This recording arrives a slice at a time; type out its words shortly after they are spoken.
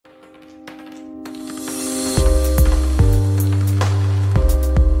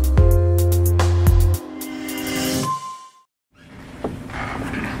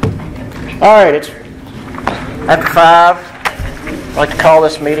All right, it's after 5. I'd like to call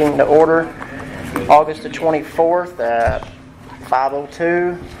this meeting to order. August the 24th at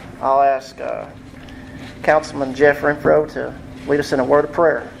 5:02. I'll ask Councilman Jeff Renfro to lead us in a word of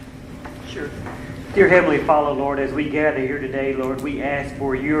prayer. Sure. Dear Heavenly Father, Lord, as we gather here today, Lord, we ask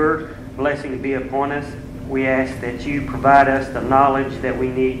for your blessing to be upon us. We ask that you provide us the knowledge that we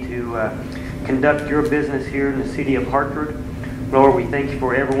need to conduct your business here in the city of Hartford. Lord, we thank you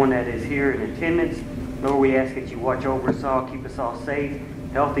for everyone that is here in attendance. Lord, we ask that you watch over us all, keep us all safe,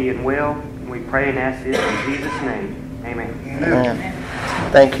 healthy, and well. And we pray and ask this in Jesus' name. Amen. Amen.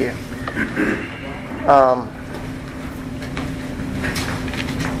 Thank you.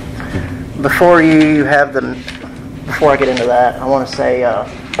 Before I get into that, I want to say,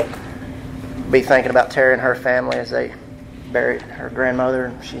 be thinking about Terry and her family as they buried her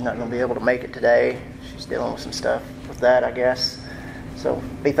grandmother. She's not going to be able to make it today. She's dealing with some stuff with that, I guess. So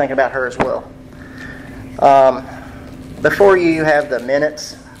be thinking about her as well. Before you have the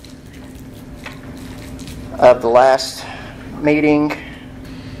minutes of the last meeting,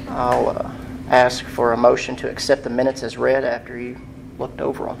 I'll ask for a motion to accept the minutes as read after you looked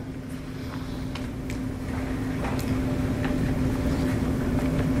over them.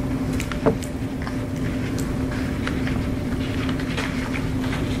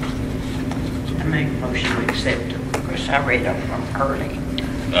 I make a motion to accept them. Of course, I read them from early.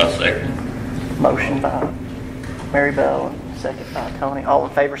 I'll second. Motion by Mary Bell and second by Tony. All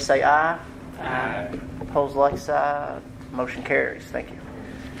in favor say aye. Aye. Opposed like side. Motion carries. Thank you.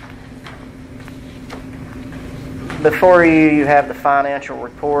 Before you have the financial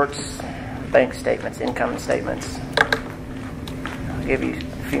reports, bank statements, income statements. I'll give you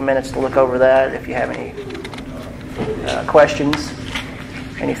a few minutes to look over that. If you have any questions,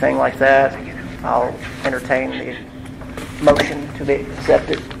 anything like that, I'll entertain the motion to be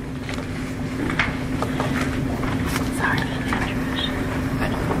accepted.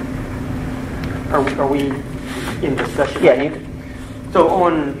 Are we in discussion? Yeah, you. So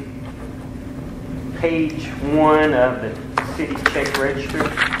on page 1 of the city check register.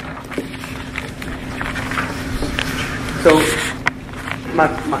 So my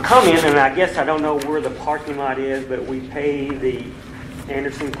comment, and I guess I don't know where the parking lot is, but we pay the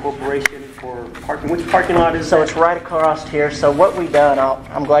Anderson Corporation for parking. Which parking lot is So that? it's right across here. So what we done,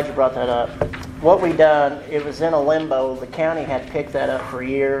 I'm glad you brought that up. What we done, it was in a limbo. The county had picked that up for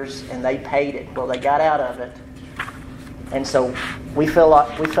years, and they paid it. Well, they got out of it, and so we felt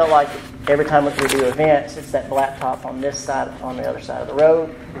like every time we do events, it's that blacktop on this side, on the other side of the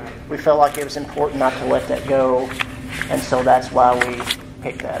road. We felt like it was important not to let that go, and so that's why we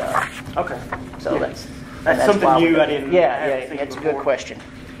picked that up. Okay. So Yeah. that's something why new I didn't. Yeah, think it's a before. good question.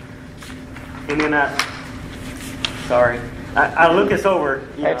 And then I looked this over.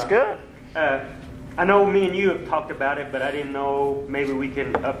 It's good. I know me and you have talked about it, but I didn't know maybe we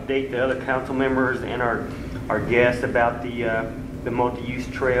can update the other council members and our guests about the multi-use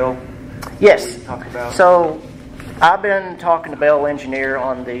trail. Yes. We talked about. So I've been talking to Bell Engineer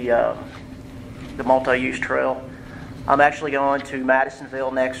on the multi-use trail. I'm actually going to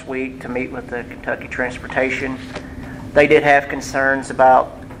Madisonville next week to meet with the Kentucky Transportation. They did have concerns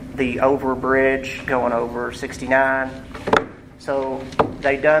about the overbridge going over 69. So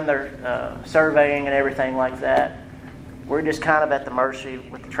they done their surveying and everything like that. We're just kind of at the mercy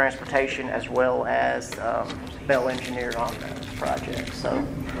with the transportation as well as Bell Engineer on the project. So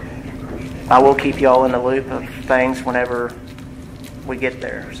I will keep you all in the loop of things whenever we get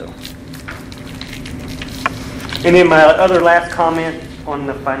there. So. And then my other last comment on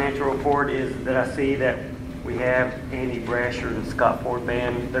the financial report is that I see that we have Andy Brasher and Scott Ford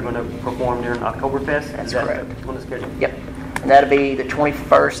Band. They're going to perform during Oktoberfest. That's Is that correct. on the schedule? Yep. And that'll be the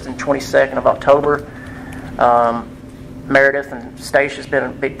 21st and 22nd of October. Meredith and Stacia's been a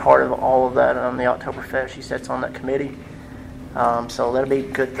big part of all of that on the Oktoberfest. She sits on that committee. So that'll be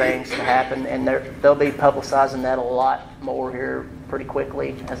good things to happen. And they'll be publicizing that a lot more here pretty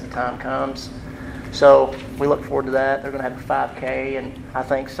quickly as the time comes. So we look forward to that. They're going to have a 5K, and I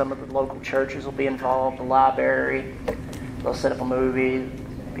think some of the local churches will be involved, the library. They'll set up a movie,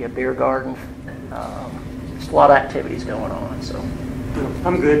 be a beer garden. There's a lot of activities going on. So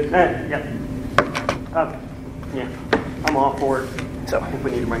I'm good. Yeah, I'm all for it. So I think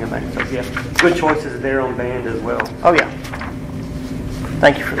we need to bring it back. So yeah, good choices there on band as well. Oh yeah.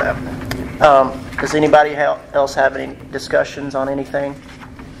 Thank you for that. Does anybody else have any discussions on anything?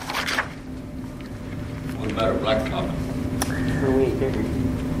 What about a blacktop?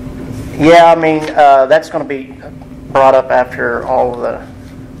 Yeah, I mean, that's going to be brought up after all of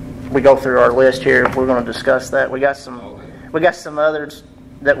we go through our list here. We're going to discuss that. We got some others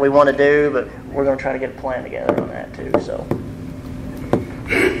that we want to do, but we're going to try to get a plan together on that too. So.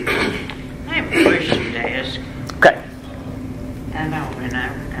 I have a question to ask. Okay. I know, and I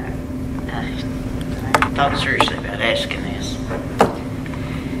thought seriously about asking this.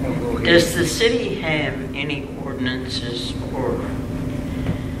 Does the city have any ordinances or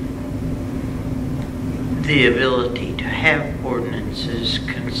the ability to have ordinances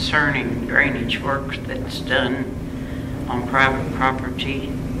concerning drainage work that's done on private property?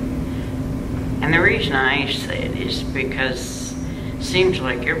 And the reason I ask that is because it seems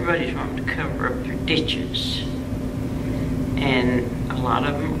like everybody's wanting to cover up their ditches. And a lot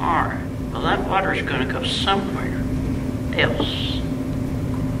of them are. Well, that water's going to go somewhere else.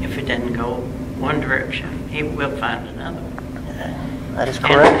 If it doesn't go one direction, it will find another one. That is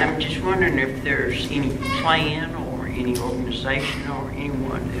correct. And I'm just wondering if there's any plan or any organization or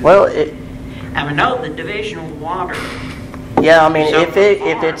anyone who... Well, I know the Division of Water... Yeah, I mean, if it's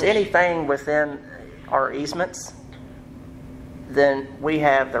farms. anything within our easements, then we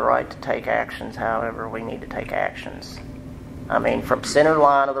have the right to take actions however we need to take actions. I mean, from center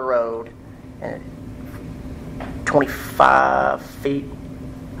line of the road, 25 feet,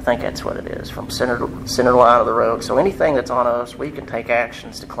 I think that's what it is, from center line of the road. So anything that's on us, we can take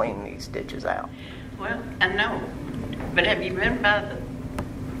actions to clean these ditches out. Well, I know, but have you been by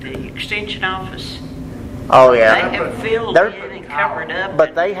the extension office? Oh, yeah. They have filled in and covered up.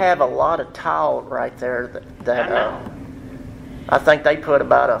 But they have a lot of tile right there that I know. I think they put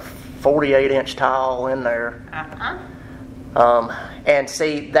about a 48-inch tile in there. And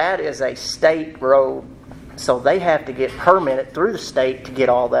see, that is a state road, so they have to get permitted through the state to get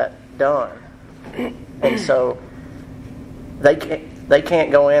all that done. And so they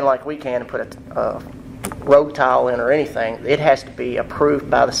can't go in like we can and put a road tile in or anything. It has to be approved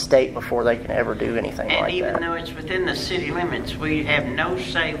by the state before they can ever do anything like that. And even though it's within the city limits, we have no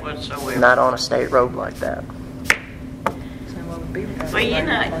say whatsoever. Not on a state road like that. Well, you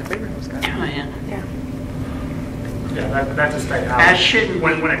know, Yeah, that's a state highway. I shouldn't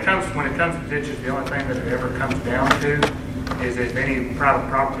When be- it comes to ditches, the only thing that it ever comes down to is if any private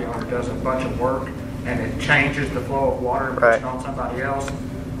property owner does a bunch of work and it changes the flow of water and puts it Right. on somebody else,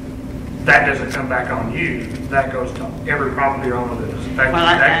 that doesn't come back on you. That goes to every property owner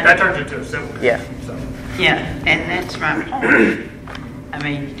that turns into a civil case. Yeah. So, Yeah, and that's my point. I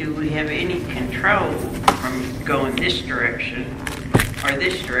mean, do we have any control from going this direction or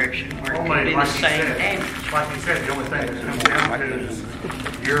this direction where it could only, be the like you same said, damage? the only thing that comes down to is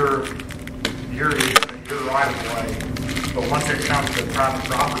your right of way. But once it comes to private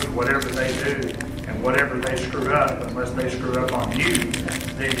property, whatever they do and whatever they screw up, unless they screw up on you,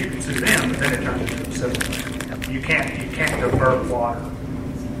 then you can sue them, but then it turns into a civil thing. You can't divert water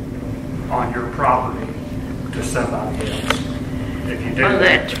on your property to somebody else. If you do Well,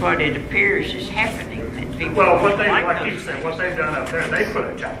 that. that's what it appears is happening. That people Well, what they, like like you those said, what they've done up there, they put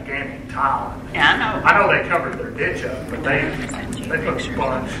a gigantic tile. Yeah, I know they covered their ditch up, but they put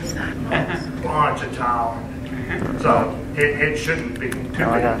a bunch of tile. So it shouldn't be too big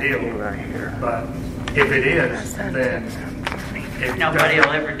a deal. Right here. But if it is, then it Nobody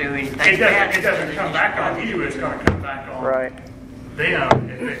doesn't- will ever do anything about it. It doesn't come back on you, it's gonna come back on Right. them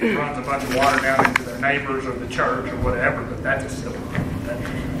if it runs a bunch of water down into their neighbors or the church or whatever, but that's a civil thing.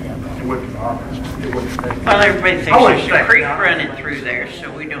 It wouldn't bother us. It wouldn't. Well, everybody thinks I wouldn't there's a think creek not. running through there,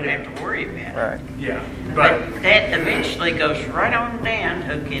 so we don't have to worry about it. Right. Yeah, but But that eventually goes right on down,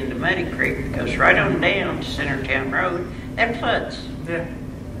 hook into Muddy Creek, goes right on down to Centertown Road, that floods. yeah,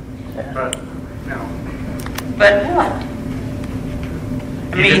 but But what?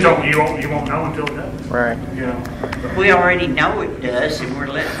 I you just mean, don't. You won't know until it does. Right. You know. we already know it does, and we're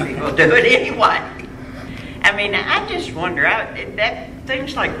letting people do it anyway. I mean, I just wonder,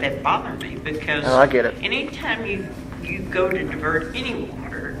 things like that bother me because Oh, I get it. anytime you go to divert any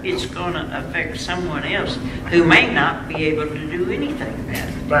water, it's going to affect someone else who may not be able to do anything about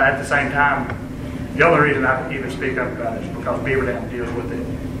it. But at the same time, the only reason I even speak up about it is because Beaver Dam deals with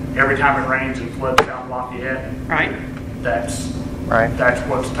it. Every time it rains and floods down Lafayette, Right? that's Right. that's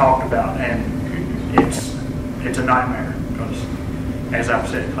what's talked about, and it's a nightmare because, as I've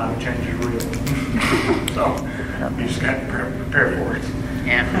said, climate change is real. So you just got to prepare for it.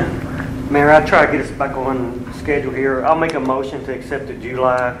 Yeah. Mayor, I'll try to get us back on schedule here. I'll make a motion to accept the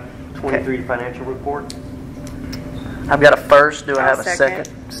July 23 financial report. I've got a first. Do I have I'll a second?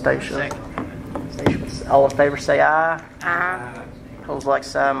 second. Station. All in favor say aye. Aye. Opposed like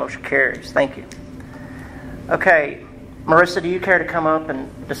sign. Motion carries. Thank you. Okay, Marissa, do you care to come up and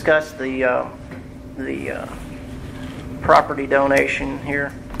discuss the property donation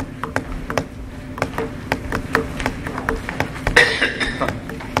here?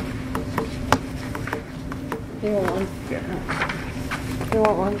 one. You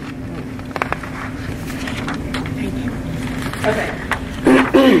want one?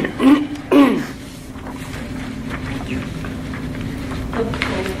 The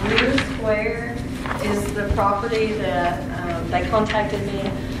blue square is the property that they contacted me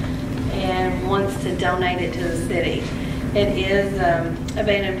and wants to donate it to the city. It is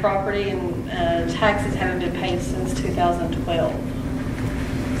abandoned property and taxes haven't been paid since 2012.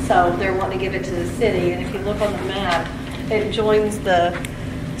 So they're wanting to give it to the city, and if you look on the map, it joins the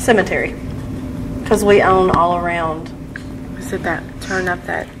cemetery because we own all around. Is it that turn up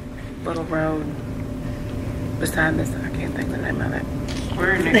that little road beside this? I can't think of the name of it.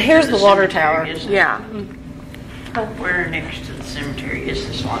 Where next Here's to the water cemetery tower. is it? Yeah. Where next to the cemetery is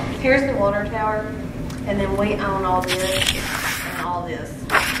this lot? Here's the water tower, and then we own all this and all this.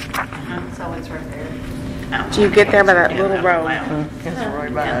 So it's right there. Do you get there by that little road? It's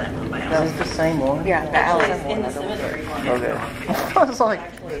right by it. That was the same one? Yeah, the Actually, alley. it's in the cemetery. Okay. I was like,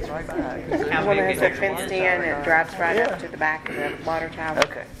 it's right by it. The one that has it fenced in and drives right up to the back of the water tower.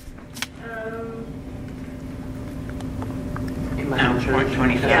 Okay. No,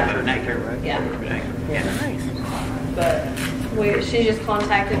 25 an acre. Yeah. Nice. But she just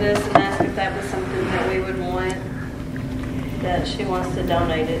contacted us and asked if that was something that we would want, that she wants to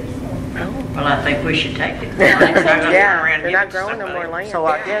donate it. Well, I think we should take it. Yeah, they're not growing no more land. So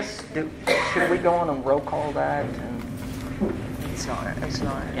I guess, should we go on and roll call that? It's not.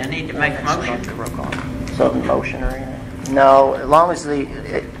 I need to make a motion. Roll call. So motion or anything? No, as long as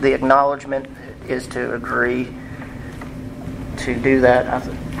the acknowledgement is to agree to do that,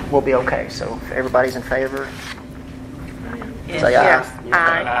 we'll be okay. So if everybody's in favor, say aye. Yes.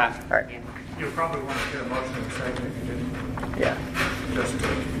 Aye. All right. You'll probably want to get a motion in a second if you didn't. Yeah. Just to,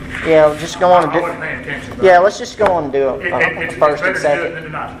 Yeah, just go on and I wasn't do. paying attention. But Yeah, let's just go on and do it's it first better and to do it second. than to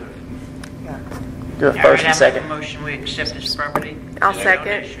not do it. Do it All first right, and I make a second. motion, we accept this property. I'll as a second.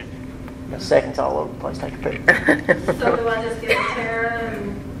 donation. The second's all over the place. Take a pic. So do I just give it to Tara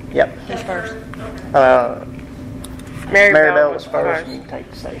and Yep. who's first? Mary Maribel was first, and you can take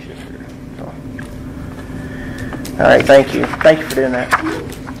the station. All right, thank you. Thank you for doing that.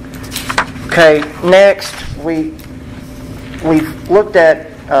 Okay, next we've looked at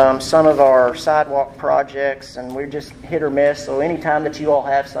some of our sidewalk projects, and we're just hit or miss. So anytime that you all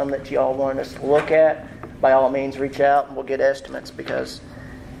have some that you all want us to look at, by all means, reach out and we'll get estimates because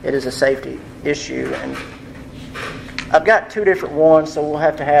it is a safety issue. And I've got two different ones, so we'll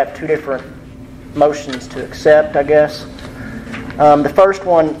have to have two different motions to accept, I guess. The first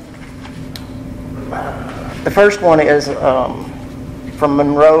one is from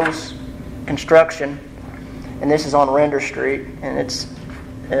Monroe's Construction, and this is on Render Street, and it's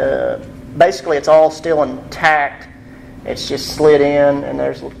basically it's all still intact. It's just slid in, and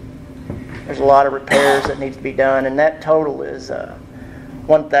there's a lot of repairs that need to be done, and that total is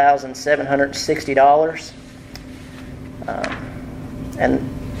 $1,760. And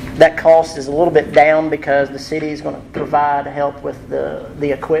that cost is a little bit down because the city is going to provide help with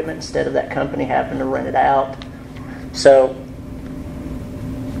the equipment instead of that company having to rent it out. So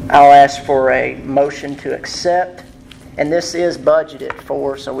I'll ask for a motion to accept, and this is budgeted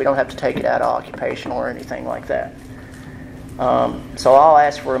for, so we don't have to take it out of occupational or anything like that. So I'll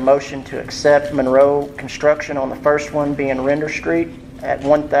ask for a motion to accept Monroe Construction on the first one being Render Street at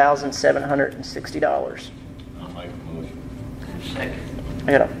 $1,760. I'll make a motion. Second.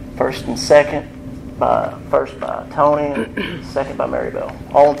 I got a first and second. First by Tony, and second by Maribel.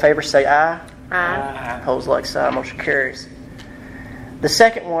 All in favor say aye. Aye. Opposed like sign. Motion carries. The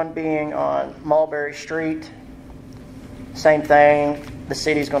second one being on Mulberry Street. Same thing. The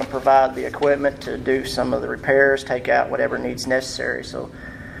city's going to provide the equipment to do some of the repairs, take out whatever needs necessary. So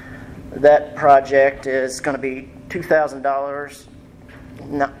that project is going to be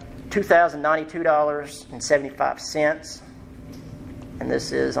 $2,092.75. And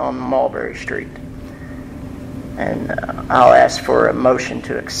this is on Mulberry Street. And I'll ask for a motion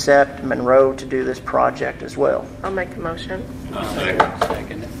to accept Monroe to do this project as well. I'll make the motion. I'll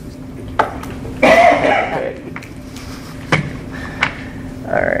second it. Okay.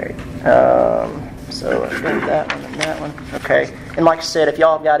 All right. So I've got that one and that one. Okay. And like I said, if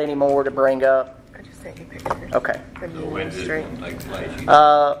y'all have got any more to bring up, I just sent you pictures. okay. Of So Union when does Street. it take place?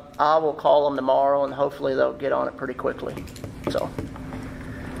 I will call them tomorrow, and hopefully they'll get on it pretty quickly. So.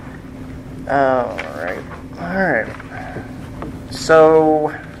 All right.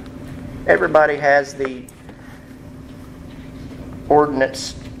 So everybody has the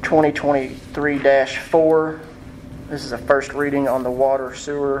ordinance 2023-4. This is a first reading on the water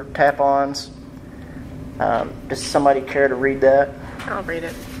sewer tap-ons. Does somebody care to read that? I'll read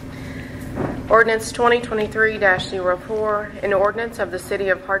it. Ordinance 2023-04, an ordinance of the City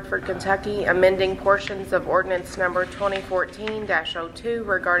of Hartford, Kentucky, amending portions of ordinance number 2014-02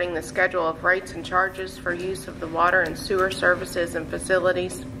 regarding the schedule of rates and charges for use of the water and sewer services and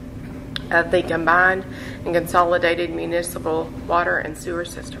facilities of the combined and consolidated municipal water and sewer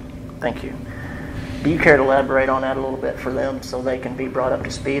system. Thank you. Do you care to elaborate on that a little bit for them so they can be brought up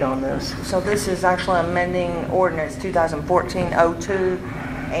to speed on this? So this is actually amending ordinance 2014-02,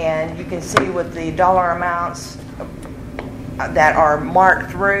 and you can see with the dollar amounts that are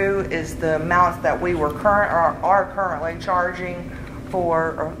marked through is the amounts that we were are currently charging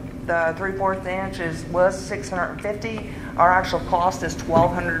for the 3/4 inch was $650. Our actual cost is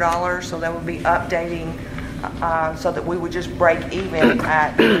 $1,200, so that would be updating so that we would just break even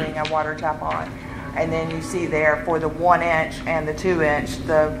at putting a water tap on. And then you see there for the 1 inch and the 2 inch,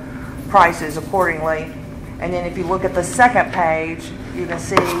 the prices accordingly. And then if you look at the second page, you can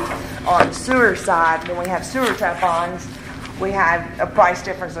see on the sewer side, when we have sewer tap-ons, we have a price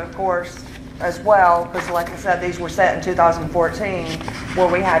difference, of course, as well, because like I said, these were set in 2014, where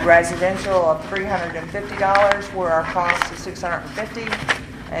we had residential of $350, where our cost is $650,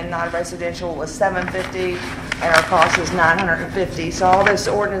 and non-residential was $750, and our cost is $950. So all this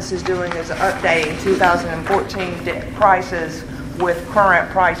ordinance is doing is updating 2014 prices with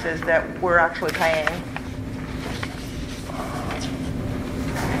current prices that we're actually paying.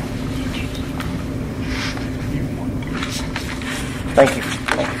 Thank you.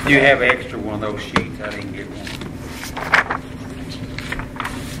 Do you have an extra one of those sheets? I didn't get one.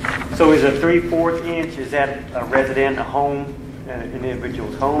 So is a 3/4 inch, is that a resident, a home, an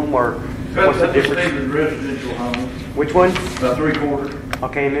individual's home, or what's the difference? That's a standard residential home, Which one? 3/4.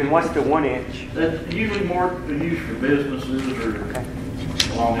 Okay, and then what's the 1 inch? That's usually more used for businesses or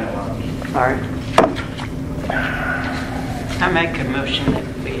along that line. All right. I make a motion that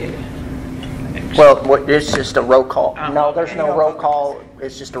we. Well, it's just a roll call. No, there's no roll call.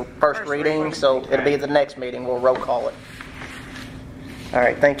 It's just a first reading, so it'll be the next meeting. We'll roll call it. All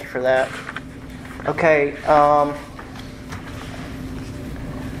right, thank you for that. Okay,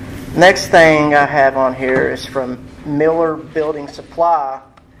 next thing I have on here is from Miller Building Supply.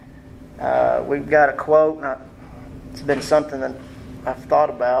 We've got a quote, and it's been something that I've thought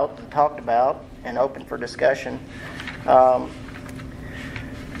about and talked about and open for discussion. I've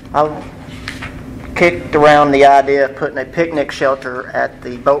kicked around the idea of putting a picnic shelter at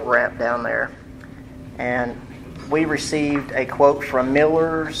the boat ramp down there, and we received a quote from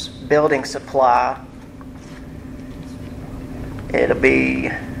Miller's Building Supply. It'll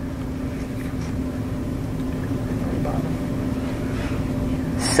be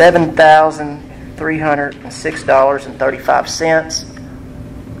 $7,306.35,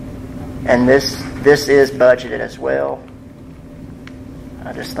 and this is budgeted as well.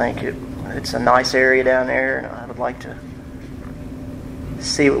 I just think it's a nice area down there, and I would like to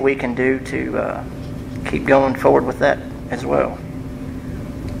see what we can do to keep going forward with that as well.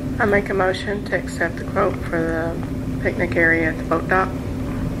 I make a motion to accept the quote for the picnic area at the boat dock.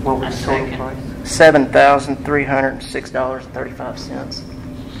 What was the total price? $7,306.35.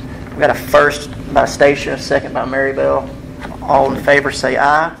 We got a first by Stacia, second by Marybelle. All in favor say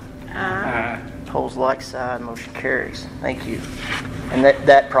aye. Aye. Opposed like sign. Motion carries. Thank you. And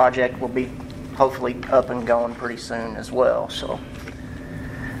that project will be hopefully up and going pretty soon as well. So,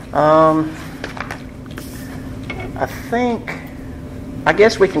 I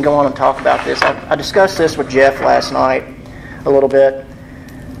guess we can go on and talk about this. I discussed this with Jeff last night a little bit.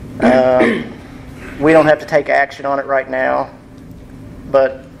 We don't have to take action on it right now,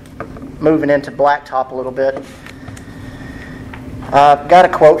 but moving into blacktop a little bit. I've got a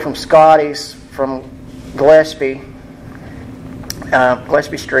quote from Scotty's from Gillespie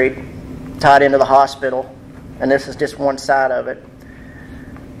Street, tied into the hospital, and this is just one side of it.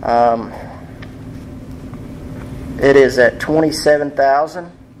 It is at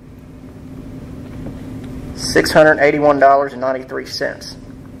 $27,681.93.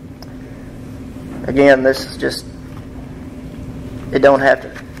 Again, this is just, it don't have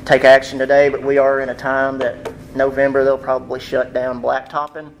to take action today, but we are in a time that November they'll probably shut down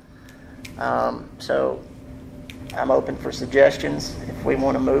blacktopping. So I'm open for suggestions. If we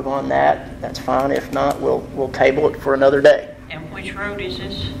want to move on that, that's fine. If not, we'll table it for another day. And which road is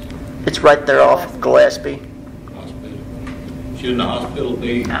this? It's right there off of Gillespie. Hospital. Shouldn't the hospital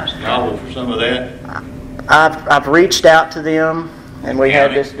be liable for some of that? I've reached out to them, and we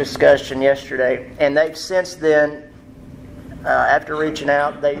had this discussion yesterday. And they've since then, after reaching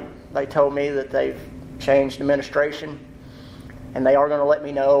out, they told me that they've changed administration, and they are going to let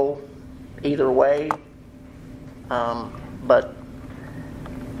me know either way. But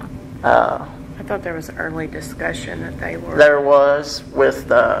thought there was early discussion that they were. There was with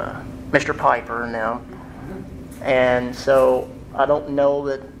Mr. Piper and them. And so I don't know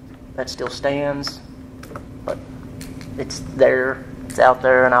that that still stands, but it's there, it's out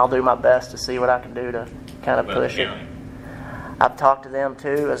there, and I'll do my best to see what I can do to kind of push it. I've talked to them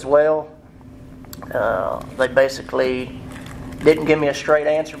too as well. They basically didn't give me a straight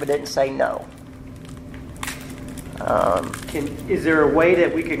answer, but didn't say no. Is there a way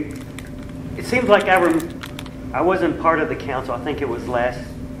that we could? It seems like I wasn't part of the council. I think it was last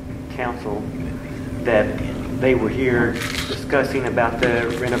council that they were here discussing about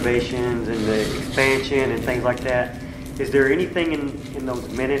the renovations and the expansion and things like that. Is there anything in those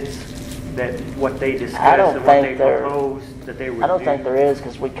minutes that what they discussed and what they proposed that they would do? I don't think there is,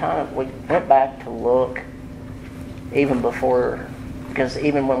 because we went back to look even before, because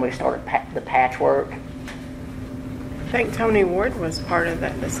even when we started the patchwork. I think Tony Ward was part of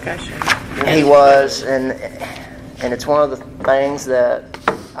that discussion. He was, and it's one of the things that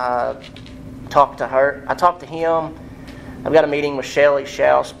I talked to her. I talked to him. I've got a meeting with Shelley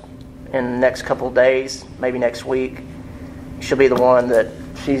Schaus in the next couple of days, maybe next week. She'll be the one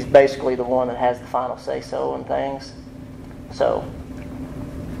she's basically the one that has the final say-so and things. So,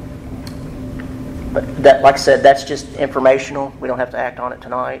 but that, like I said, that's just informational. We don't have to act on it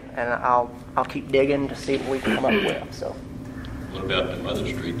tonight, and I'll keep digging to see what we can come up with. So. What about the other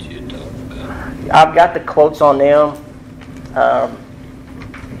streets you talked about? I've got the quotes on them.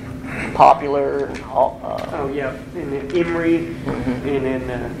 Popular. Oh yeah, and then Emory, and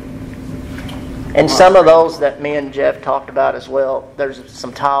then. And some of those that me and Jeff talked about as well. There's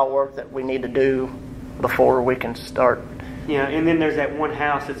some tile work that we need to do before we can start. Yeah, and then there's that one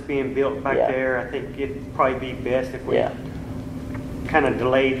house that's being built back there. I think it'd probably be best if we kind of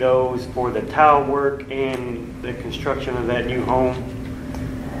delay those for the tile work and the construction of that new home.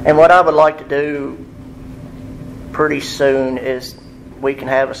 And what I would like to do pretty soon is we can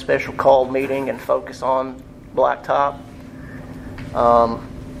have a special called meeting and focus on blacktop.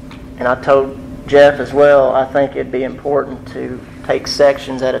 And I told Jeff as well, I think it'd be important to take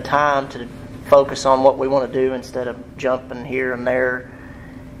sections at a time to focus on what we want to do instead of jumping here and there.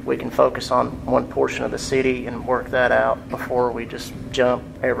 We can focus on one portion of the city and work that out before we just jump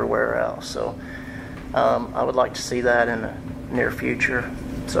everywhere else. So I would like to see that in the near future.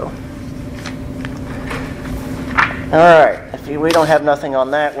 So, all right. If we don't have nothing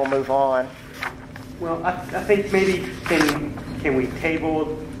on that, we'll move on. Well, I think maybe can we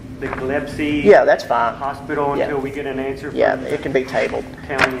table the Gillespie that's fine. Hospital until we get an answer from it can be tabled.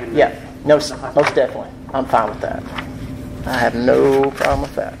 County and most definitely. I'm fine with that. I have no problem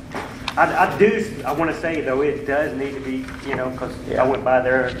with that. I want to say though, it does need to be, because I went by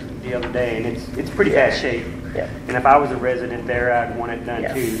there the other day and it's pretty bad shape. Yeah. And if I was a resident there, I'd want it done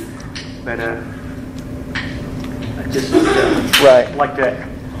too. But I just like to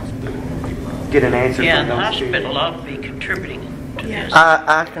get an answer from the those two. hospital ought to be contributing to this.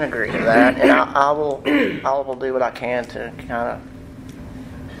 I can agree to that, and I will do what I can to kind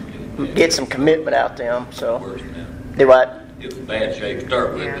of get some commitment out them. So, do what? It was bad shape to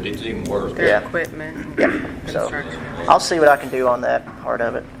start with, but it's even worse. Their equipment. So, I'll see what I can do on that part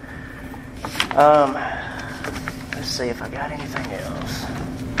of it. Let's see if I got anything else.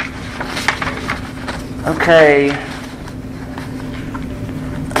 Okay.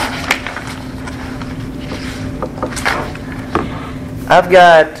 I've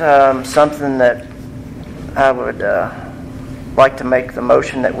got something that I would like to make the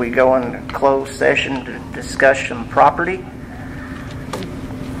motion that we go in closed session to discuss some property.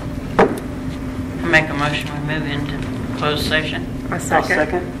 Make a motion we move into closed session. A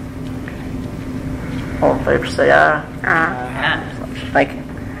second. All in favor say aye. Aye. Thank you.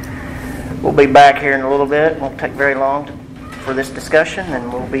 We'll be back here in a little bit. It won't take very long for this discussion,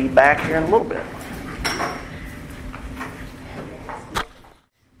 and we'll be back here in a little bit.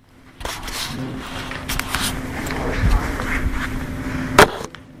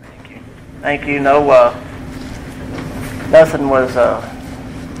 Thank you. No, nothing was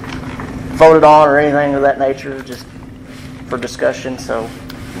voted on or anything of that nature, just for discussion. So,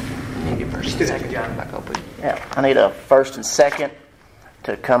 First and second, John, back open. I need a first and second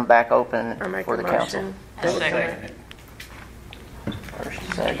to come back open for the motion. council. Second. First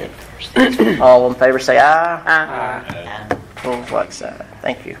and second. All in favor say aye. Aye. Opposed, like side.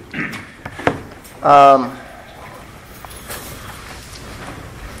 Thank you.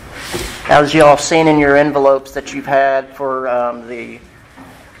 As you all seen in your envelopes that you've had for the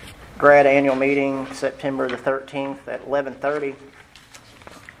grad annual meeting, September the 13th at 11:30,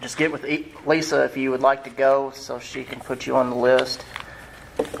 just get with Lisa if you would like to go so she can put you on the list.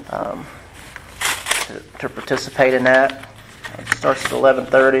 to participate in that. It starts at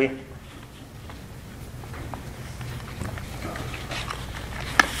 11:30.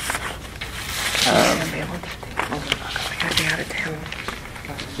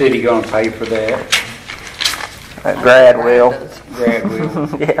 City gonna pay for that? Grad will. Grad will.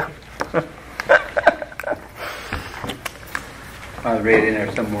 Yeah. I read in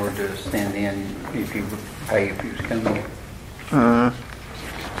there somewhere to send in if you would pay if you was coming.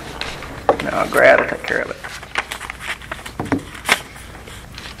 No, Grad will take care of it.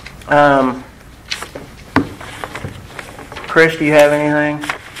 Chris, do you have anything?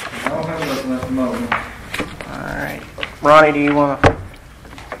 I don't have nothing at the moment. All right. Ronnie, do you want to?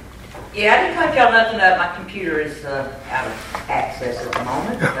 Yeah, I didn't type y'all nothing up. My computer is out of access at the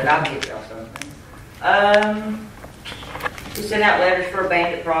moment, but I'll get y'all something. We sent out letters for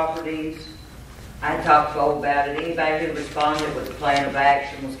abandoned properties. I talked to Bo about it. Anybody who responded with a plan of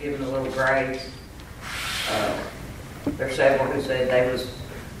action was given a little grace. There's several who said they was.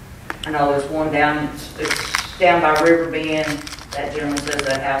 I know there's one down. It's down by River Bend. That gentleman says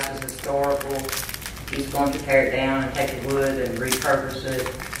that house is historical. He's going to tear it down and take the wood and repurpose it.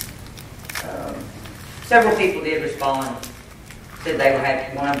 Several people did respond. Said they would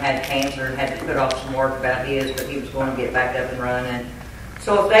have. One of them had cancer and had to put off some work about his, but he was going to get back up and running.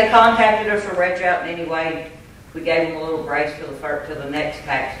 So if they contacted us or reached out in any way, we gave them a little grace till the next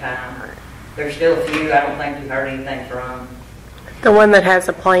tax time. There's still a few. I don't think we've heard anything from. The one that has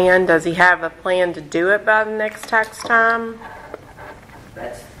a plan, does he have a plan to do it by the next tax time?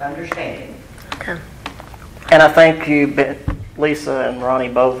 That's understanding. Okay. And I think Lisa and Ronnie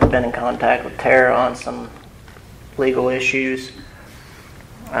both have been in contact with Tara on some legal issues.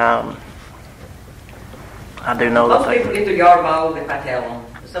 I do know Most that people get their yard mowed if I tell them.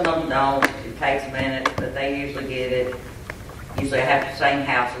 Some of them don't. It takes a minute, but they usually get it. Usually I have the same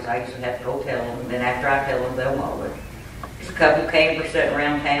houses. I usually have to go tell them, and then after I tell them, they'll mow it. There's a couple campers sitting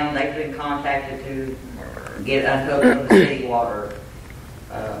around town. They've been contacted to get unhooked from the city water.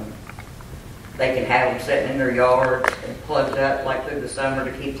 They can have them sitting in their yards and plugged up like through the summer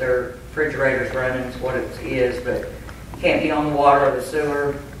to keep their refrigerators running is what it is, but you can't be on the water or the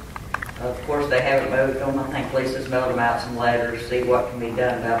sewer. Of course, they haven't moved them. I think Lisa's mailed them out some letters, see what can be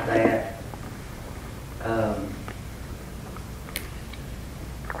done about that.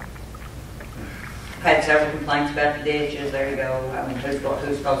 I've had several complaints about the ditches. There you go. I mean, who's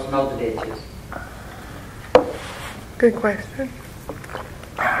supposed to mow the ditches? Good question.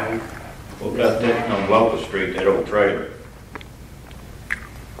 What about that on Locust Street, that old trailer?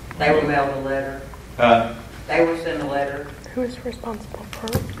 They were mailed a letter. They were sent a letter. Who is responsible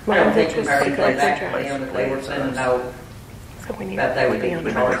for I don't think we heard anything back from them, but they were sent a note So we need that they would be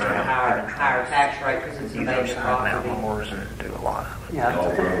to charged a higher tax rate because it's abandoned property. and do a lot of Yeah,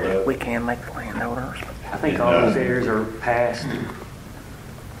 All rolled it. up. We can make the landowners. I think all those areas are passed.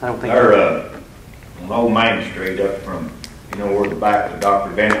 I don't think. They're on Old Main Street up from, you know where the back of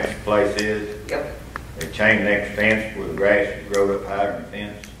Dr. Bennett's place is? Yep. They chain next fence where the grass is growed up higher than the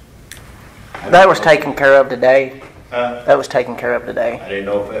fence. That was taken care of today. Huh? That was taken care of today. I didn't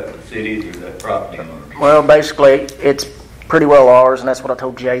know if that was the city's or the property owner. Well, basically, it's pretty well ours, and that's what I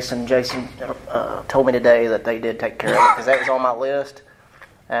told Jason. Jason told me today that they did take care of it because that was on my list,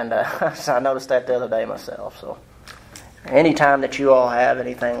 and so I noticed that the other day myself. So, anytime that you all have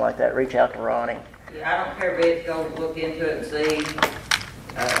anything like that, reach out to Ronnie. Yeah, I don't care a bit to go look into it and see.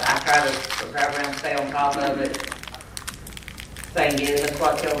 I try to drive around and stay on top of it. Thing is, that's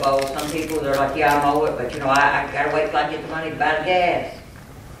what I tell Bo. Some people, they're like, yeah, I mow it, but you know, I gotta wait till I get the money to buy the gas.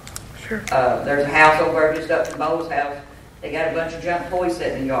 Sure. There's a house over there just up from Bo's house. They got a bunch of junk toys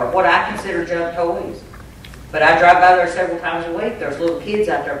sitting in the yard. What I consider junk toys. But I drive by there several times a week. There's little kids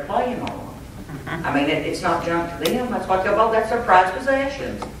out there playing on them. I mean, it's not junk to them. That's what I tell Bo. That's their prized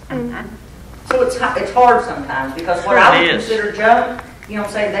possessions. So it's hard sometimes because what I would consider junk, you know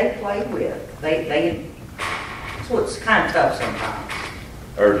what I'm saying, they play with. So it's kind of tough sometimes.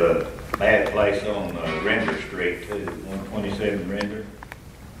 There's a bad place on Render Street too, 127 Render.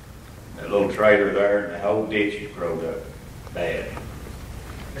 That little trailer there, and the whole ditch is growed up bad.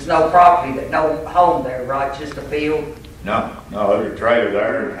 There's no property, no home there, right? Just a field. No, there's a trailer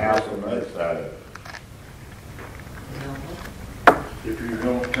there and a house on the other side of it. If you're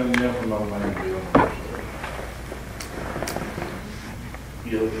going to come down from Old Main, be on the west side.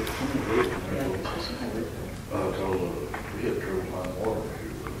 Yeah, we had trouble finding water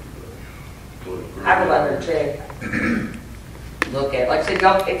here. I would rather check, look at it. Like I said,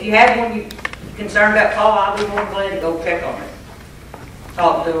 y'all, if you have one you're concerned about, call. I'll be more than glad to go check on it.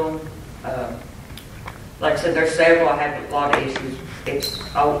 Talk to them. Like I said, there's several. I have a lot of issues There's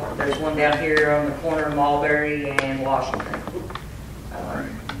one down here on the corner of Mulberry and Washington.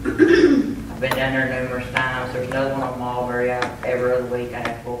 I've been down there numerous times. There's another one on Mulberry. Every other week I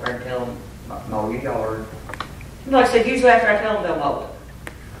have to go over there and tell them, mow your yard. And like I said, usually after I tell them, they'll mow it.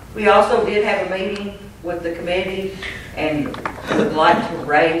 We also did have a meeting with the committee and would like to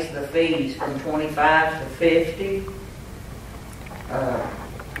raise the fees from 25 to 50.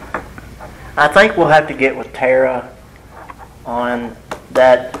 I think we'll have to get with Tara on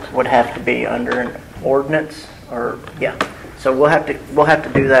that. Would have to be under an ordinance, or yeah. So we'll have to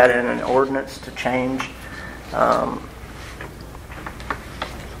do that in an ordinance to change.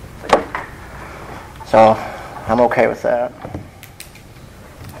 So I'm okay with that.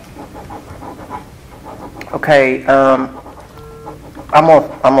 Okay, I'm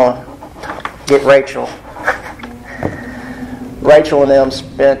gonna get Rachel. Rachel and them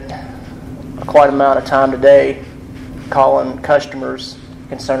spent quite an amount of time today calling customers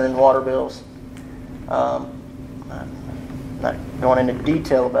concerning water bills. Not going into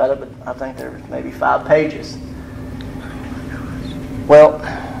detail about it, but I think there's maybe 5 pages. Well,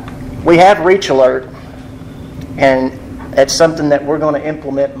 we have Reach Alert, and it's something that we're going to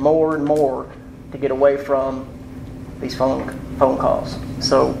implement more and more to get away from these phone calls.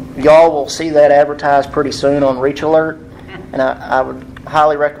 So y'all will see that advertised pretty soon on Reach Alert, and I would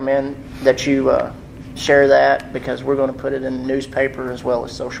highly recommend that you share that, because we're going to put it in the newspaper as well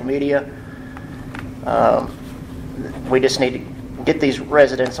as social media. We just need to get these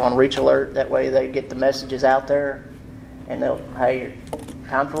residents on Reach Alert. That way they get the messages out there, and they'll, hey,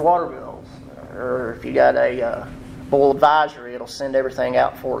 time for water bills. Or if you got a boil advisory, it'll send everything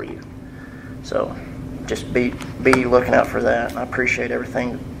out for you. So just be looking out for that. I appreciate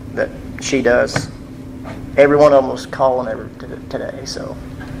everything that she does. Every one of them was calling today. So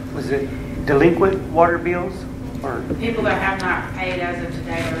Was it delinquent water bills? Or people that have not paid as of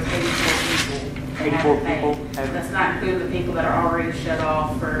today, there was 84 people. 84 people? That's not including the people that are already shut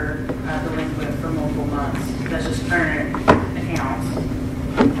off for delinquent for multiple months. That's just current accounts.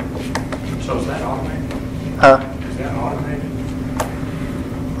 So is that automated? Huh? Is that automated?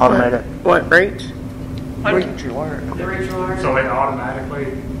 Automated. What, Reach? Reach Alert. The Reach Alert. So it automatically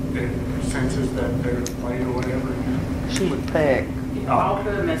senses that they're late or whatever? She would pick. I'll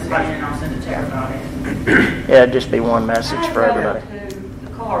put a message in and I'll send it to everybody. Yeah, it'd just be one message for everybody.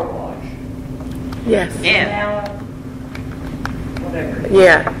 The car wash. Yes. Yeah. Whatever.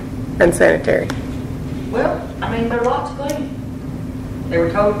 Yeah. Unsanitary. Well, I mean, their lot's clean. They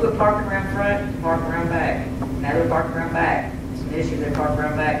were told to put parking around front, parking around back. Now they're parking around back. It's an issue, they're parking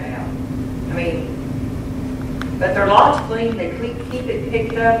around back now. I mean, but their lot's clean, they keep it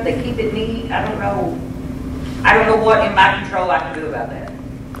picked up, they keep it neat. I don't know what in my control I can do about that.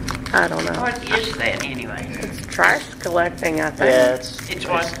 I don't know. What is that anyway? It's trash collecting, I think. Yeah, It's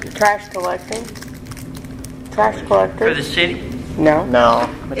what? Trash collecting. Trash collector. For the city? No. No,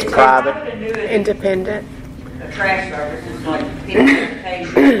 it's private. Independent. A trash service is like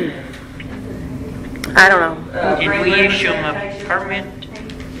sanitation. I don't know. Did we issue them a permit? Do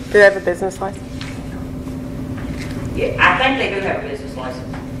they have a business license? Yeah, I think they do have a business license.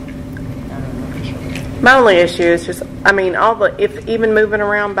 My only issue is just, I mean, if even moving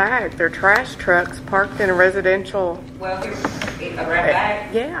around back, they're trash trucks parked in a residential. Well, around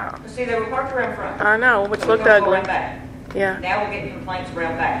back. Yeah. See, they were parked around front. I know, which So looked we're gonna go ugly. around back. Yeah. Now we're getting complaints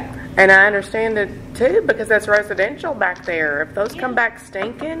around back. And I understand it too, because that's residential back there. If those come back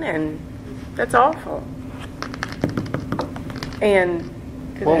stinking, and that's awful. And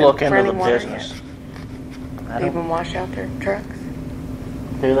do We'll they look have into the running water business. yet? They even wash out their trucks?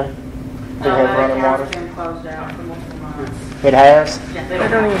 Do they? Do they have running water? It's been closed out for multiple months. It has? Yeah, They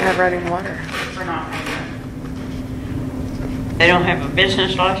don't even have running water. We're not paying. They don't have a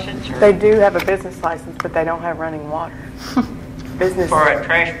business license or They do have a business license, but they don't have running water. Business. for a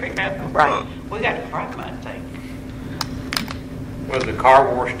trash pickup? Right. We got a problem, I think. Was the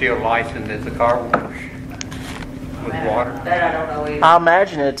car wash still licensed as a car wash with water? That I don't know either. I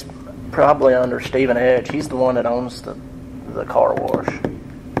imagine it's probably under Stephen Edge. He's the one that owns the car wash.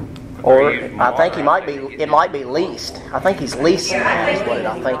 Or I think he might be. It might be leased. I think he's leasing it. Is what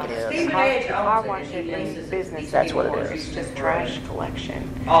I think it is. Stephen Edge Car owns wash it. He leases it. business. That's what it is. It's just trash collection.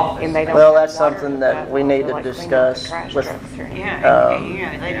 Office. And they don't Well, have that's water something that we need to like clean up the discuss trash with trucks or anything. Yeah,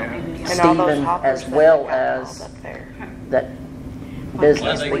 yeah, they don't even. And all those Stephen, hoppers as that well they got as piled up there. that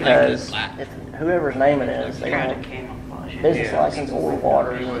business, because if whoever's name it is, they Try to want camouflage it. business license or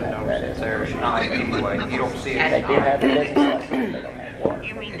water. That is. There's not anyway. You don't see They it. do have a business license. They don't have water.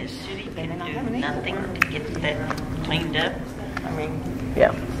 You mean the city can do nothing to get that cleaned up? I mean,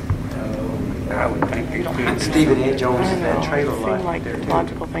 Yeah. I would think you don't have to. Stephen Ed Jones I is don't that know. trailer It seems lot like there the too.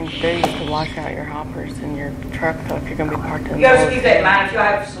 logical thing to do is to wash out your hoppers in your truck, though, if you're gonna be parked in the You guys road. keep that in mind. If you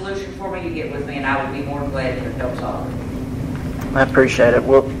have a solution for me, you get with me, and I would be more than glad to help solve it. I appreciate it.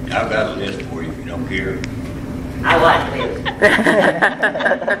 Well, I've got a list for you if you don't care. I like this.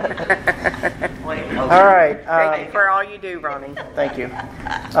 all right. Thank you for all you do, Ronnie. Thank you.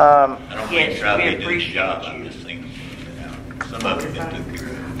 I don't mean Yes, to try we to do this appreciate job, you. I'm just thinking, some of it been took care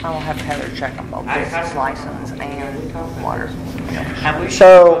of. I will have Heather check on both business license and water. I wish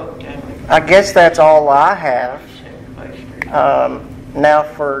So, you spoke to I guess that's all I have. Now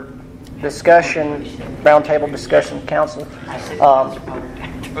for discussion, roundtable discussion, council.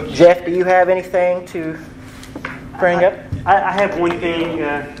 Jeff, do you have anything to bring up? I have one thing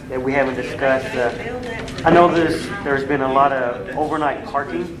that we haven't discussed. I know there's been a lot of overnight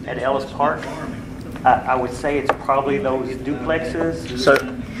parking at Ellis Park. I would say it's probably those duplexes. So,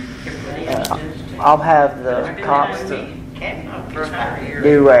 I'll have the cops to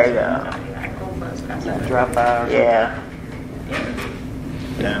do a, Drive by. Or yeah.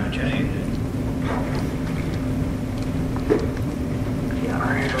 Time change.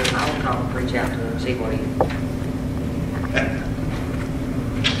 I'll call, reach out to him, see what he.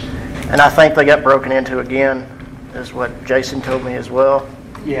 And I think they got broken into again, is what Jason told me as well.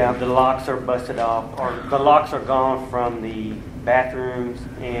 Yeah, the locks are busted off, or the locks are gone from the bathrooms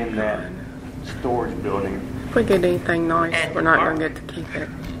and that storage building. If we get anything nice, we're not gonna get to keep it.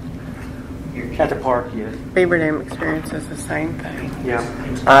 At the park, yes. Beaver Dam experiences the same thing. Yeah.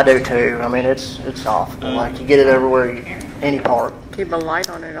 I do too. I mean, it's awful. Like, you get it everywhere, any park. Keep a light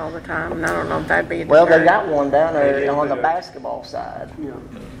on it all the time, and I don't know if that'd be a Well, they deterrent. got one down there on the basketball side. Yeah.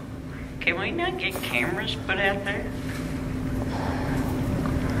 Can we not get cameras put out there?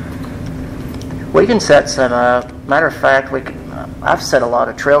 We can set some up. Matter of fact, we can. I've set a lot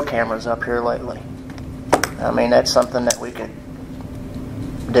of trail cameras up here lately. I mean, that's something that we could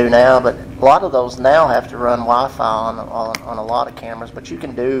do now. But a lot of those now have to run Wi-Fi on a lot of cameras. But you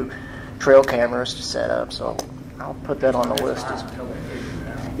can do trail cameras to set up. So I'll put that on the list.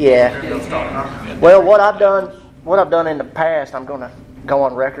 Yeah. Well, what I've done in the past, I'm going to go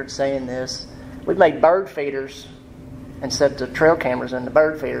on record saying this. We've made bird feeders and set the trail cameras in the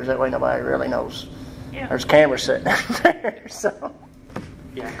bird feeders. That way nobody really knows there's cameras sitting out there. So,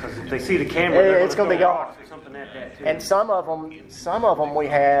 Yeah, because if they see the camera, it's going to be gone. or something like that too. And some of them we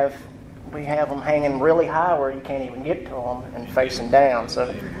have them hanging really high where you can't even get to them and facing down.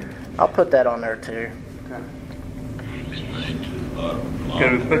 So I'll put that on there too.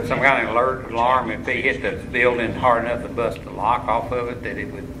 Could we put some kind of alert alarm if they hit the building hard enough to bust the lock off of it, that it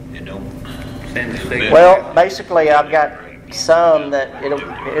would send the signal? Well, basically, I've got some that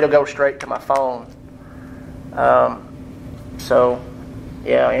it'll go straight to my phone. So,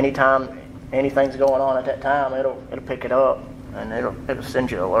 yeah, anytime anything's going on at that time, it'll pick it up and it'll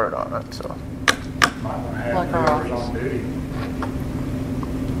send you an alert on it. So, Like our office. On duty.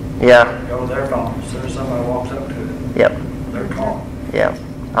 yeah, Go to their phone, as soon as somebody walks up to it, yep, they're calling. yeah.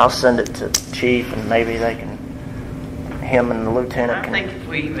 I'll send it to Chief and maybe him and the lieutenant I can. think if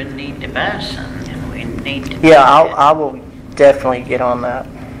we even need to buy something, we need to. Yeah, I will definitely get on that.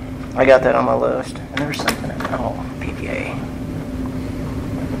 I got that on my list. And there's something PPA.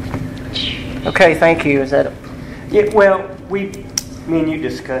 Okay, thank you. Is that it? Yeah, well, me and you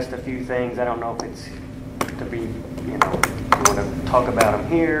discussed a few things. I don't know if it's to be, you want to talk about them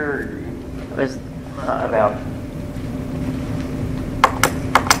here, or about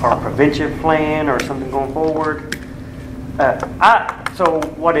our prevention plan or something going forward. So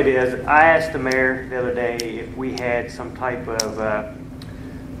what it is, I asked the mayor the other day if we had some type of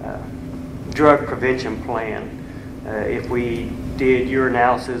drug prevention plan. If we did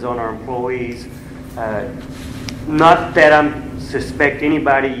urinalysis on our employees, not that I'm suspect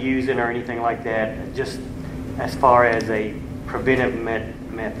anybody using or anything like that, just as far as a preventive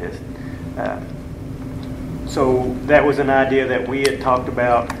method. So that was an idea that we had talked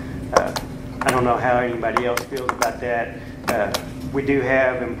about. I don't know how anybody else feels about that. We do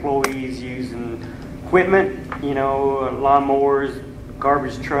have employees using equipment, lawnmowers,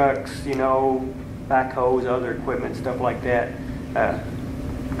 garbage trucks, backhoes, other equipment, stuff like that.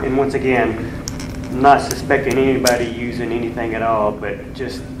 And once again, not suspecting anybody using anything at all, but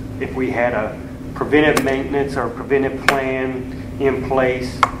just if we had a preventive maintenance or preventive plan in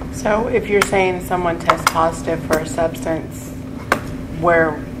place. So if you're saying someone tests positive for a substance,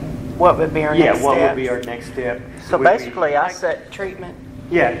 what would be our next step? Yeah, what would be our next step? So basically, I set treatment.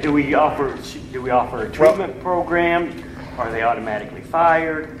 Yeah, do we offer a treatment program? Are they automatically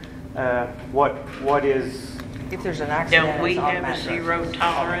fired? What is? If there's an accident, Don't we it's have a automatic. zero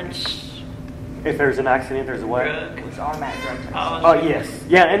tolerance If there's an accident, there's a what? It's automatic drug test. Oh, yes.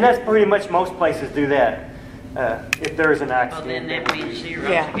 Yeah, and that's pretty much most places do that. If there's an Well, accident. then that means zero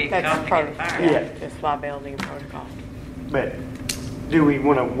to Yeah, get that's caught to part get of, fired. Yeah. just liability and protocol. But do we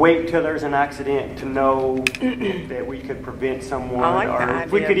want to wait till there's an accident to know that we could prevent someone? I like the or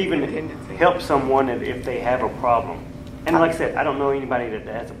if we idea could of even contingency. help someone if they have a problem? And like I said, I don't know anybody that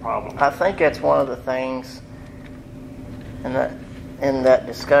has a problem. I think that's one of the things in that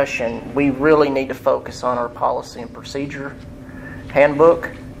discussion, we really need to focus on our policy and procedure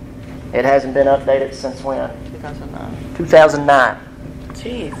handbook. It hasn't been updated since when? 2009. 2009.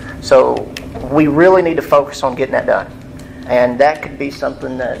 Jeez. So we really need to focus on getting that done. And that could be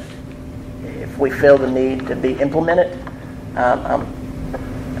something that, if we feel the need to be implemented,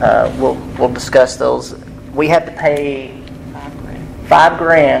 we'll discuss those. We have to pay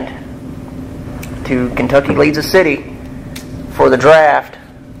 $5,000 to Kentucky Leads a City for the draft,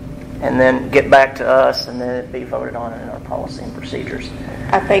 and then get back to us, and then it be voted on in our policy and procedures.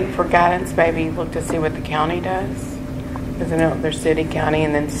 I think for guidance, maybe look to see what the county does. Because I know there's city, county,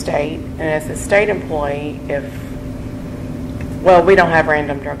 and then state. And as a state employee, we don't have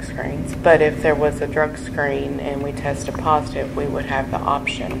random drug screens, but if there was a drug screen and we tested positive, we would have the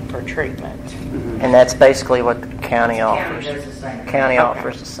option for treatment. Mm-hmm. And that's basically what the county offers. County does the same. County Okay.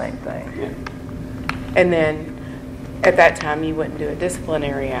 offers the same thing. Yeah. And then at that time, you wouldn't do a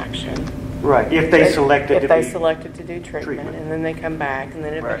disciplinary action. Right, if they selected If to they be. selected to do treatment, treatment. and then they come back, and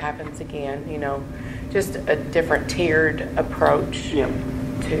then if Right. it happens again, just a different tiered approach Yeah.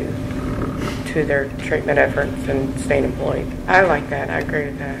 to their treatment efforts and state employees. I like that. I agree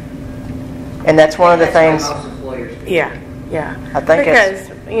with that. And that's one of the things. That's what most employers do. Yeah. I think because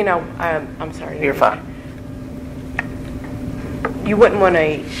I'm sorry. You're fine. You wouldn't want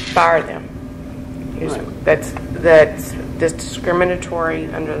to fire them. Right. That's discriminatory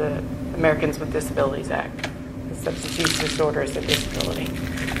under the Americans with Disabilities Act. The substance use disorder is a disability.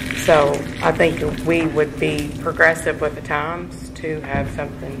 So I think we would be progressive with the times to have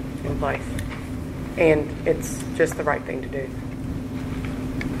something in place. And it's just the right thing to do.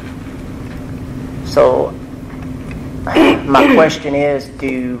 So my question is,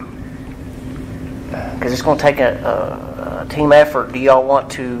 because it's going to take a team effort, do y'all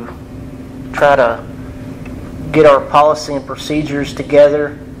want to try to get our policy and procedures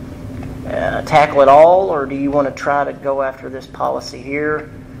together, tackle it all, or do you want to try to go after this policy here?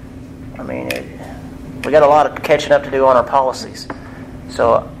 I mean, we got a lot of catching up to do on our policies,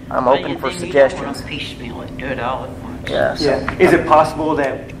 so I'm open for suggestions. You don't want to piecemeal it, do it all at once. Yeah. So, Yeah. Is it possible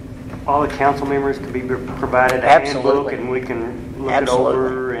that all the council members could be provided a Absolutely. handbook and we can look Absolutely. it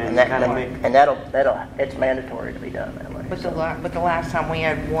over and that, kind of make? and that'll it's mandatory to be done that way. But the last time we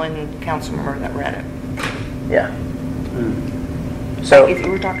had one council member that read it. Yeah. Mm. So, If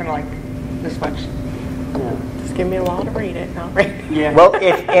you were talking like this much. Yeah. Just give me a law to read it, and I'll read it. Yeah. well,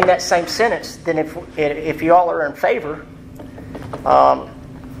 if in that same sentence, then if you all are in favor,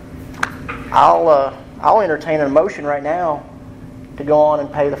 I'll entertain a motion right now to go on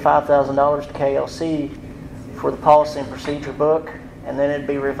and pay the $5,000 to KLC for the policy and procedure book, and then it'd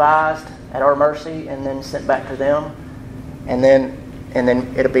be revised at our mercy and then sent back to them, and then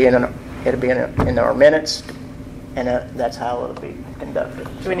it'll be in our minutes, and that's how it'll be conducted.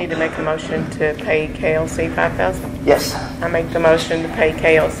 Do we need to make a motion to pay KLC $5,000? Yes. I make the motion to pay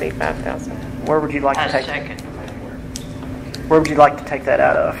KLC $5,000. Where would you like to I take? second. Where would you like to take that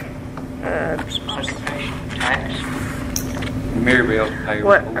out of? Occupation tax. Maryville payroll.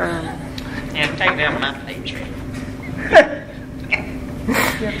 What? Yeah, take that my paycheck.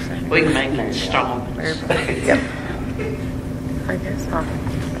 We can make installments. Yep. I guess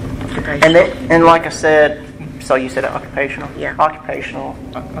And like I said, so you said occupational? Yeah. Occupational.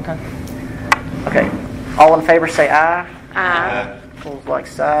 Okay. Okay. All in favor say aye. Aye. Pulls like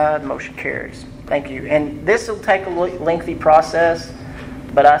side, motion carries. Thank you. And this will take a lengthy process,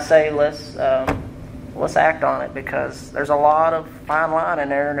 but I say let's act on it, because there's a lot of fine line in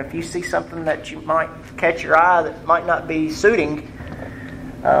there, and if you see something that you might catch your eye that might not be suiting,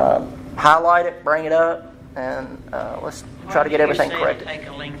 highlight it, bring it up, and let's try to get everything corrected. Take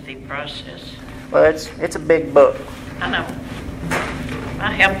a lengthy process. Well, it's a big book. I know.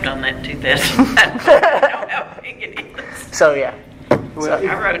 I helped on that 2009. I know how big it is. So yeah. Well,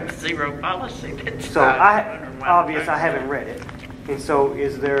 I wrote zero policy. So I haven't read it. And so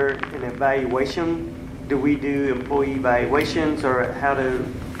is there an evaluation? Do we do employee evaluations, or how do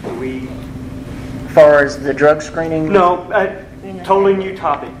we? As far as the drug screening? No, totally new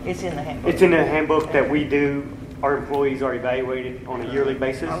topic. It's in the handbook. It's in the handbook that we do. Our employees are evaluated on a yearly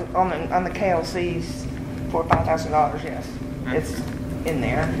basis. On the KLCs for $5,000, yes. in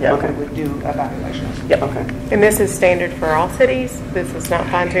there. Yeah. We would do evaluations. Yep. Okay. And this is standard for all cities? This is not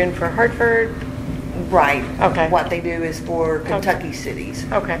fine-tuned for Hartford? Right. Okay. What they do is for Kentucky cities.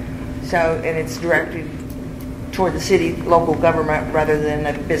 Okay. So, and it's directed toward the city, local government, rather than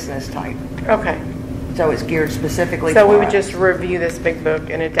a business type. Okay. So it's geared specifically So for we would us. just review this big book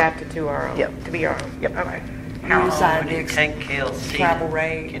and adapt it to our own? Yep. To be our own? Yep. Okay. How Decide long would the it take KLC travel to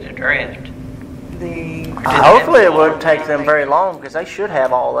rate. get a draft? Hopefully it wouldn't take them very long because they should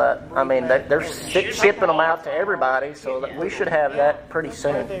have all that. I mean, they're shipping them out to everybody, so that we should have that pretty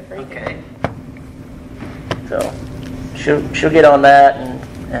soon. Okay. So she'll get on that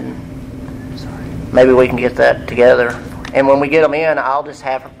and maybe we can get that together. And when we get them in, I'll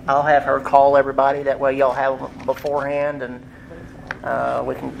have her call everybody. That way y'all have them beforehand and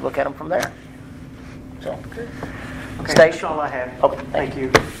we can look at them from there. So, Okay, Stacy? that's all I have. Oh, Thank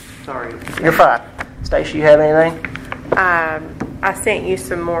you. Sorry. You're fine. Stacy, you have anything? I sent you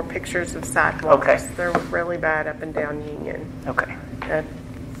some more pictures of sidewalks. Okay. They're really bad up and down Union. Okay. That's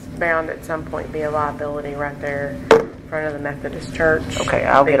bound at some point be a liability right there in front of the Methodist Church. Okay,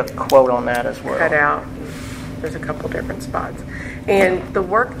 I'll get a quote on that as well. Cut out. There's a couple different spots. And the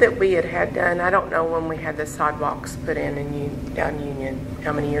work that we had done, I don't know when we had the sidewalks put in down Union,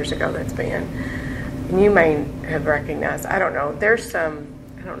 how many years ago that's been. And you may have recognized, I don't know, there's some,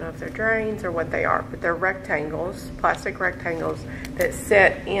 I don't know if they're drains or what they are, but they're rectangles, plastic rectangles that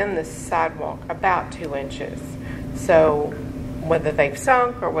sit in the sidewalk about 2 inches. So whether they've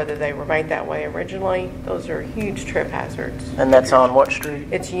sunk or whether they were made that way originally, those are huge trip hazards. And that's on what street?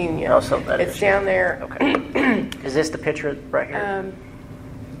 It's Union. Oh, so that it's is. down there. Okay. Is this the picture right here?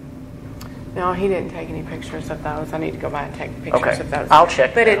 No, he didn't take any pictures of those. I need to go by and take pictures Okay. of those. I'll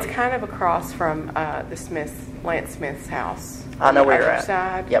check But that it's out. kind of across from the Lance Smith's house. I know on the where you're other at.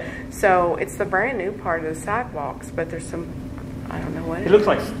 Side. Yep. So it's the brand new part of the sidewalks, but there's some, I don't know what It looks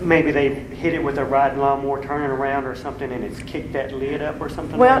like maybe they hit it with a riding lawnmower turning around or something and it's kicked that lid up or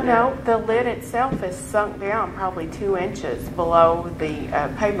something Well, like that. no, the lid itself is sunk down probably 2 inches below the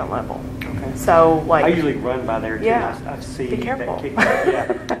pavement level. Okay. So, like, I usually run by there too. Yeah. I see Be careful. that kicked up.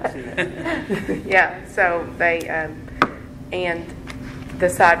 Yeah, I see that. yeah, so they, and the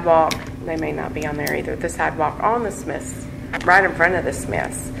sidewalk, they may not be on there either, the sidewalk on the Smiths, right in front of the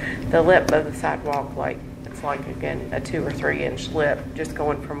Smiths, the lip of the sidewalk, like, it's like, again, a 2 or 3 inch lip, just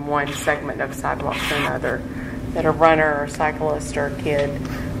going from one segment of sidewalk to another, that a runner or cyclist or a kid,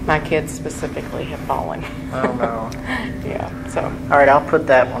 my kids specifically, have fallen. Oh, no. Yeah, so. All right, I'll put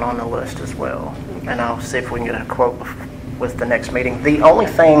that one on the list as well. And I'll see if we can get a quote with the next meeting. The only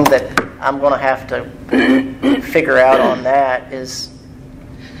thing that I'm going to have to figure out on that is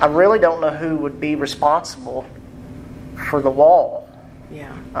I really don't know who would be responsible for the wall.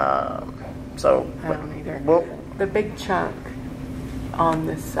 Yeah. So I don't either. Well, the big chunk on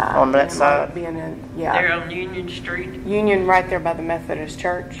this side. On that side? Being in, They're yeah. on Union Street? Union right there by the Methodist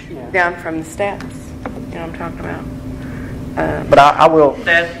Church, Yeah. down from the steps. You know what I'm talking about? but I will.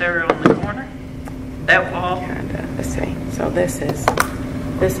 That they're on the corner? That wall? Kinda. Let's see. So this is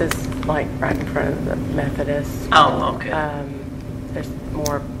like right in front of the Methodist. Oh, okay. There's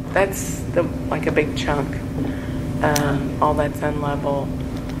more. That's like a big chunk. All that's unlevel.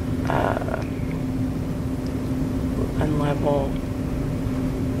 Unlevel.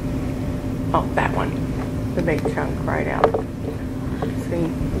 Oh, that one. The big chunk right out. See, you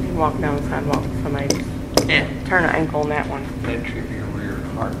can walk down the sidewalk. Somebody Yeah. turn an ankle on that one. That trip your rear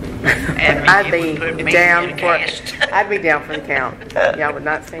heartbeat. I'd It be would put me down in a for. cast. I'd be down for the count. Y'all would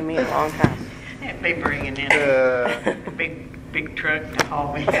not see me in a long time. They'd be bringing in a big truck to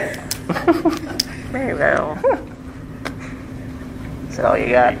haul me. Very well. Is that all you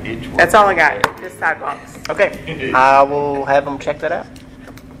got? That's all I got. Just sidewalks. Okay, I will have them check that out.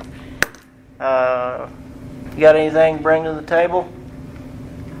 You got anything to bring to the table?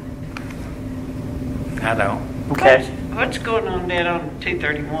 I don't. Okay. What's going on down on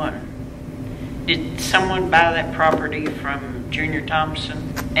 231? Did someone buy that property from Junior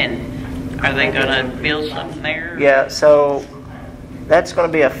Thompson? And are they gonna build something there? Yeah, so that's going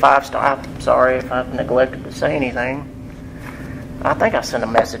to be a 5-star. I'm sorry if I've neglected to say anything. I think I sent a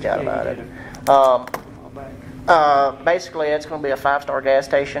message out about it. Basically, it's going to be a 5-star gas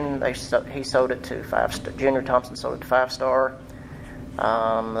station. He sold it to 5-star. Junior Thompson sold it to 5-star.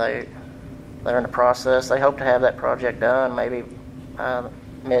 They're in the process. They hope to have that project done maybe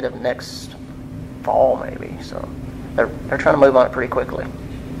mid of next fall, maybe. So they're trying to move on it pretty quickly.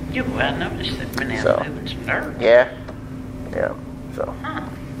 Yeah, well, I noticed they've been out So, moving some dirt. Yeah. So. Huh.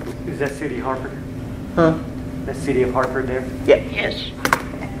 Is that City of Hartford? Huh? That City of Hartford there? Yeah. Yes.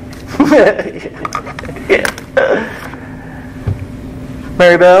 Yeah.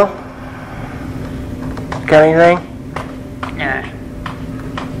 Mary Bell? Got anything? No.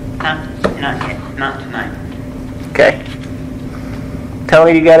 Not yet. Not tonight. Okay.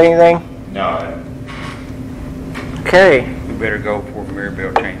 Tony, you got anything? No. Okay. We better go before Mary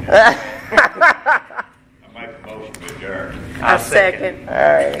Bell changes. I make a motion to adjourn. A second. All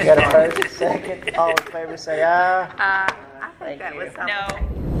right, got a first, a second. All in favor say aye. I think that was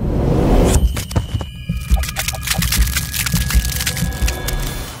something. No.